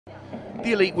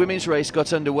The elite women's race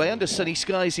got underway under sunny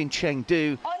skies in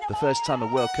Chengdu, the first time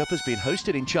a World Cup has been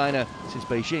hosted in China since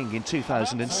Beijing in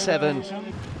 2007.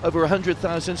 Over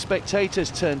 100,000 spectators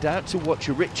turned out to watch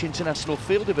a rich international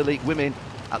field of elite women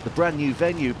at the brand new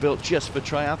venue built just for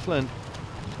triathlon.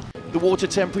 The water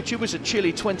temperature was a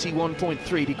chilly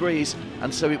 21.3 degrees,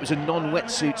 and so it was a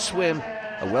non-wetsuit swim,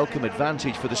 a welcome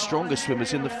advantage for the stronger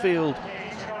swimmers in the field.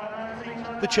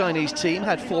 The Chinese team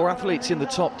had 4 athletes in the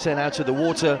top 10 out of the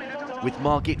water, with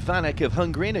Margit Vanek of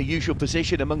Hungary in a usual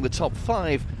position among the top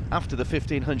 5 after the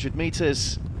 1500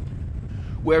 metres.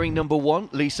 Wearing number 1,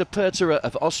 Lisa Perterer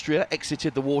of Austria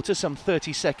exited the water some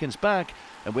 30 seconds back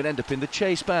and would end up in the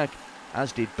chase back,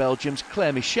 as did Belgium's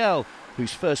Claire Michel,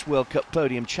 whose first World Cup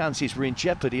podium chances were in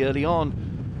jeopardy early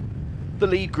on. The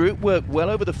lead group worked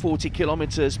well over the 40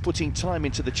 kilometres, putting time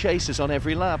into the chasers on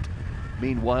every lap.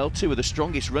 Meanwhile, 2 of the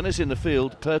strongest runners in the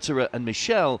field, Perterer and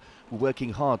Michel, were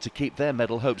working hard to keep their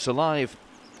medal hopes alive.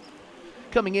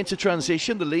 Coming into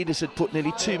transition, the leaders had put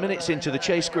nearly 2 minutes into the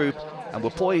chase group and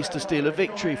were poised to steal a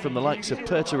victory from the likes of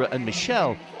Perterer and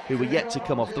Michel, who were yet to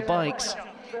come off the bikes.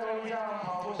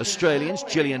 Australians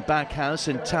Gillian Backhouse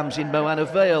and Tamsin Moana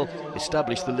Vale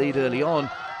established the lead early on,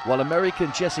 while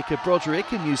American Jessica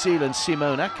Broderick and New Zealand's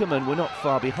Simone Ackerman were not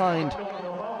far behind.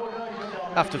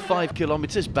 After 5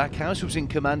 kilometres, Backhouse was in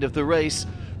command of the race.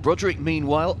 Broderick,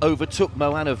 meanwhile, overtook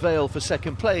Moana Vale for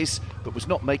second place, but was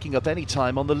not making up any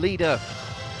time on the leader.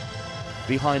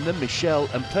 Behind them, Michel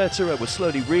and Perterer were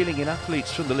slowly reeling in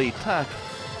athletes from the lead pack,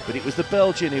 but it was the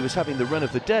Belgian who was having the run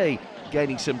of the day,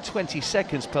 gaining some 20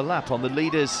 seconds per lap on the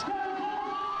leaders.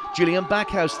 Gillian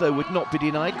Backhouse, though, would not be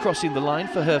denied crossing the line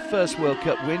for her first World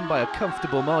Cup win by a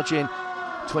comfortable margin.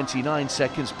 29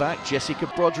 seconds back, Jessica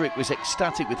Broderick was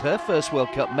ecstatic with her first World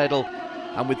Cup medal,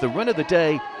 and with the run of the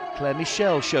day, Claire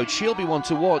Michel showed she'll be one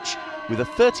to watch with a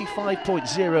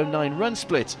 35.09 run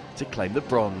split to claim the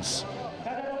bronze.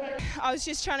 I was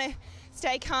just trying to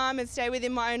stay calm and stay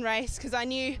within my own race because I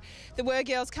knew there were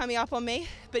girls coming up on me,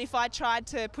 but if I tried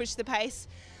to push the pace,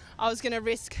 I was going to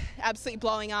risk absolutely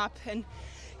blowing up and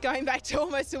going back to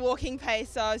almost a walking pace.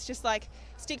 So I was just like,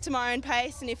 stick to my own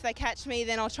pace, and if they catch me,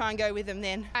 then I'll try and go with them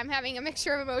then. I'm having a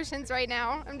mixture of emotions right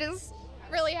now. I'm just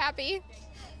really happy.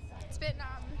 It's been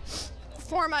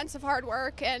 4 months of hard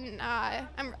work, and I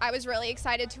was really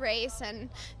excited to race, and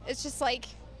it's just like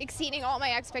exceeding all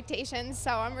my expectations,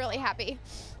 so I'm really happy.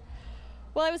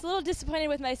 Well, I was a little disappointed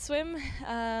with my swim.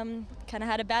 Kind of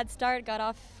had a bad start, got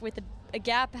off with a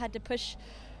gap, had to push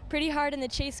pretty hard in the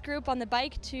chase group on the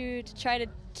bike to try to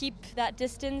keep that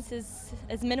distance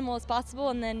as minimal as possible,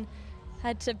 and then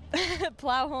had to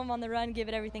plow home on the run, give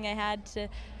it everything I had to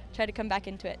try to come back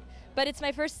into it. But it's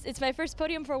my first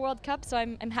podium for a World Cup, so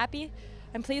I'm happy.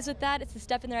 I'm pleased with that. It's a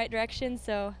step in the right direction,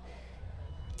 so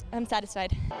I'm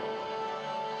satisfied.